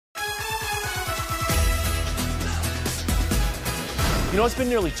You know, it's been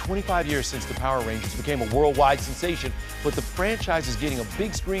nearly 25 years since the Power Rangers became a worldwide sensation, but the franchise is getting a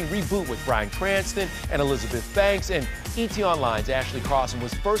big screen reboot with Bryan Cranston and Elizabeth Banks, and ET Online's Ashley Crossan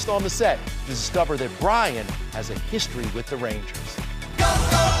was first on the set to discover that Bryan has a history with the Rangers. Go,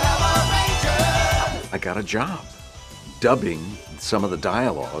 go, Power Rangers! I got a job dubbing some of the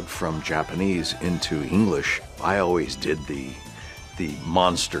dialogue from Japanese into English. I always did the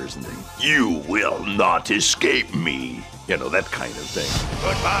monsters and the "you will not escape me," you know, that kind of thing.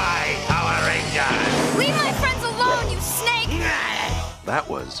 Goodbye, Power Rangers! Leave my friends alone, you snake! That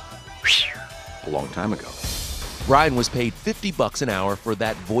was a long time ago. Bryan was paid $50 an hour for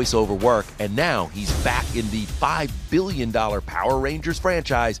that voiceover work, and now he's back in the $5 billion Power Rangers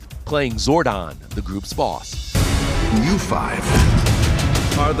franchise, playing Zordon, the group's boss. You five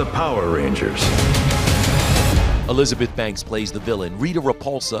are the Power Rangers. Elizabeth Banks plays the villain, Rita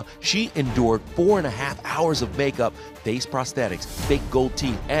Repulsa. She endured 4.5 hours of makeup, face prosthetics, fake gold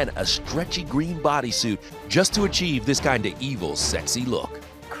teeth, and a stretchy green bodysuit just to achieve this kind of evil, sexy look.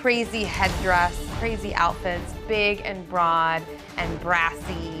 Crazy headdress, crazy outfits, big and broad and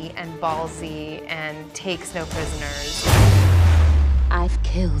brassy and ballsy and takes no prisoners. I've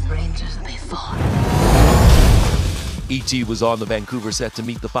killed Rangers before. E.T. was on the Vancouver set to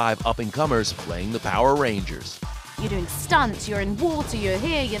meet the 5 up-and-comers playing the Power Rangers. You're doing stunts, you're in water, you're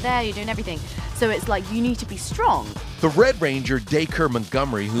here, you're there, you're doing everything. So it's like you need to be strong. The Red Ranger, Dacre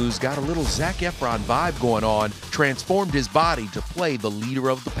Montgomery, who's got a little Zac Efron vibe going on, transformed his body to play the leader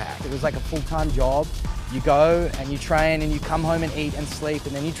of the pack. It was like a full-time job. You go and you train and you come home and eat and sleep,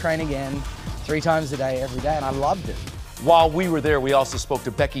 and then you train again 3 times a day, every day, and I loved it. While we were there, we also spoke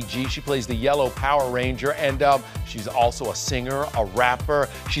to Becky G. She plays the Yellow Power Ranger, and she's also a singer, a rapper.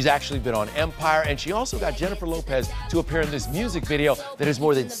 She's actually been on Empire, and she also got Jennifer Lopez to appear in this music video that has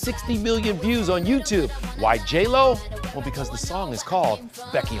more than 60 million views on YouTube. Why J-Lo? Well, because the song is called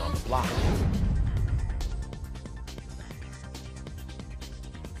Becky on the Block.